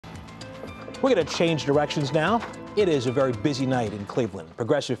We're going to change directions now. It is a very busy night in Cleveland.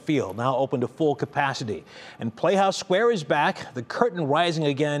 Progressive Field now open to full capacity. And Playhouse Square is back, the curtain rising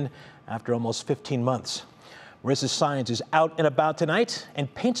again after almost 15 months. Marisa Saenz is out and about tonight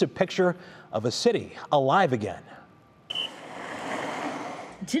and paints a picture of a city alive again.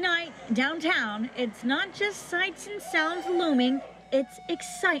 Tonight, downtown, it's not just sights and sounds looming, it's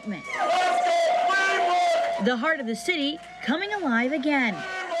excitement. The heart of the city coming alive again.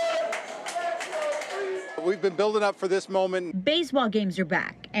 We've been building up for this moment. Baseball games are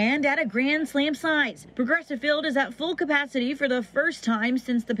back and at a Grand Slam size. Progressive Field is at full capacity for the first time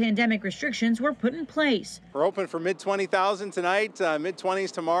since the pandemic restrictions were put in place. We're open for mid-20,000 tonight,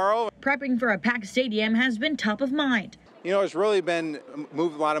 mid-20s tomorrow. Prepping for a packed stadium has been top of mind. You know, it's really been a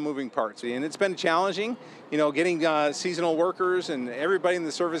lot of moving parts, and it's been challenging, you know, getting seasonal workers and everybody in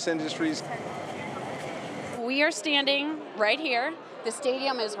the service industries. We are standing right here. The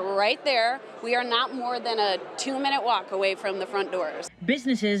stadium is right there. We are not more than a 2-minute walk away from the front doors.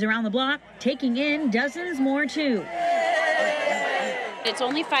 Businesses around the block taking in dozens more too. It's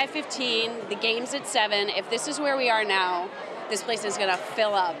only 5:15, the game's at 7. If this is where we are now, this place is gonna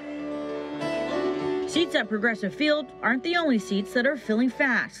fill up. Seats at Progressive Field aren't the only seats that are filling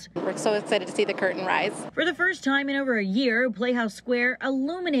fast. We're so excited to see the curtain rise. For the first time in over a year, Playhouse Square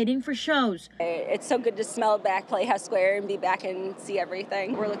illuminating for shows. It's so good to smell back Playhouse Square and be back and see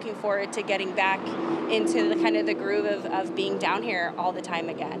everything. We're looking forward to getting back into the kind of the groove of being down here all the time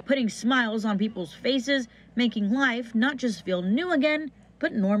again. Putting smiles on people's faces, making life not just feel new again,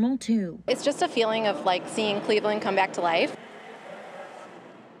 but normal too. It's just a feeling of like seeing Cleveland come back to life.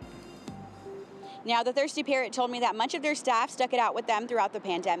 Now, the Thirsty Parrot told me that much of their staff stuck it out with them throughout the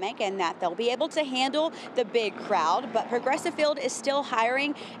pandemic and that they'll be able to handle the big crowd. But Progressive Field is still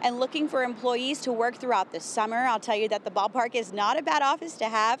hiring and looking for employees to work throughout the summer. I'll tell you that the ballpark is not a bad office to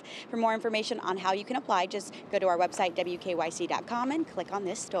have. For more information on how you can apply, just go to our website, wkyc.com, and click on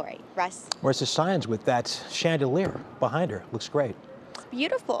this story. Russ? Marisa Saenz with that chandelier behind her. Looks great. It's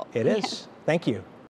beautiful. It is. Thank you.